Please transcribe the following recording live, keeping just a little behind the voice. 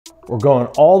We're going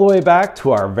all the way back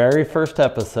to our very first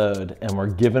episode, and we're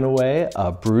giving away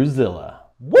a BrewZilla.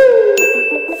 Woo!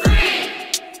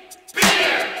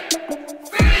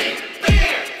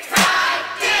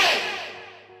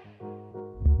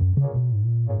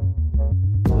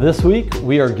 This week,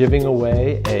 we are giving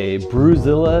away a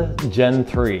BrewZilla Gen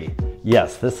 3.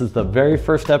 Yes, this is the very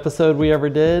first episode we ever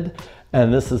did,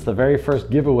 and this is the very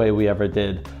first giveaway we ever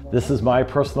did. This is my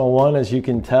personal one, as you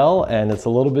can tell, and it's a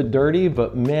little bit dirty,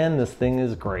 but man, this thing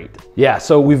is great. Yeah,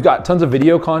 so we've got tons of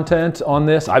video content on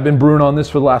this. I've been brewing on this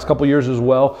for the last couple years as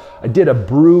well. I did a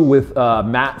brew with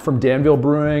Matt from Danville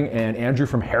Brewing and Andrew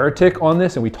from Heretic on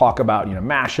this, and we talk about, you know,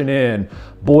 mashing in,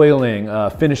 boiling,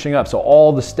 finishing up, so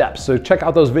all the steps. So check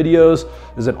out those videos.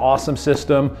 This is an awesome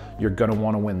system. You're gonna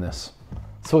wanna win this.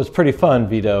 So what's pretty fun,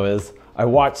 Vito, is I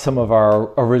watched some of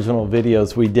our original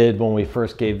videos we did when we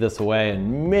first gave this away,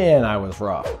 and man, I was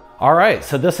rough. All right,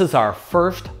 so this is our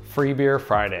first Free Beer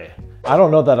Friday. I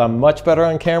don't know that I'm much better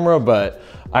on camera, but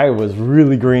I was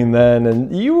really green then,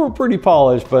 and you were pretty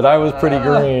polished, but I was pretty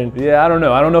green. Yeah, I don't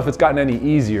know. I don't know if it's gotten any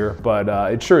easier, but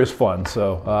it sure is fun,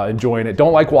 so enjoying it.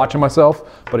 Don't like watching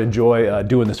myself, but enjoy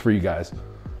doing this for you guys.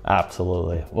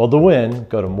 Absolutely. Well, to win,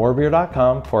 go to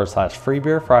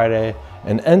morebeer.com/freebeerfriday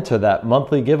and enter that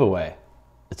monthly giveaway.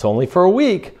 It's only for a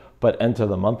week, but enter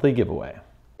the monthly giveaway.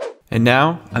 And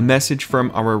now, a message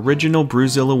from our original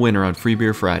BrewZilla winner on Free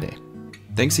Beer Friday.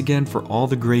 Thanks again for all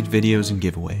the great videos and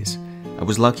giveaways. I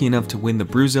was lucky enough to win the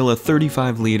BrewZilla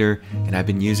 35 liter, and I've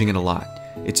been using it a lot.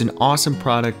 It's an awesome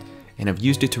product, and I've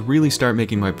used it to really start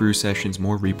making my brew sessions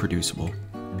more reproducible.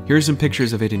 Here's some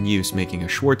pictures of it in use making a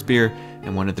Schwartz beer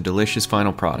and one of the delicious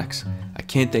final products. I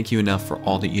can't thank you enough for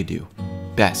all that you do.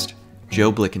 Best,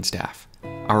 Joe Blickenstaff,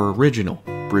 our original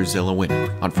BrewZilla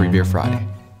winner on Free Beer Friday.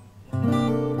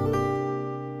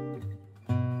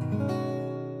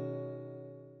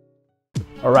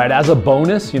 All right, as a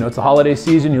bonus, you know, it's the holiday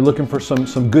season, you're looking for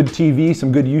some good TV,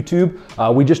 some good YouTube.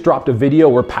 We just dropped a video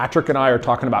where Patrick and I are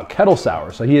talking about Kettle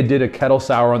Sour. So he did a Kettle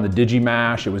Sour on the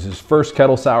Digimash. It was his first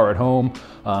Kettle Sour at home.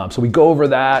 So we go over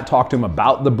that, talk to him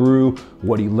about the brew,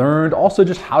 what he learned, also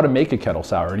just how to make a Kettle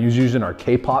Sour. And he was using our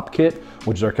K-Pop kit,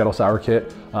 which is our Kettle Sour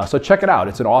kit. So check it out,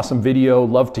 it's an awesome video.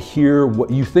 Love to hear what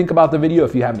you think about the video.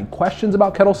 If you have any questions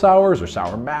about Kettle Sours or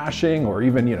sour mashing or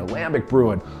even, you know, lambic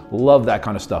brewing, love that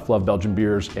kind of stuff. Love Belgian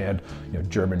beers and, you know,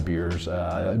 German beers,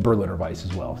 Berliner Weiss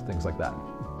as well, things like that.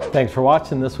 Thanks for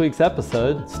watching this week's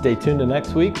episode. Stay tuned to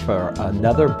next week for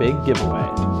another big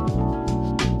giveaway.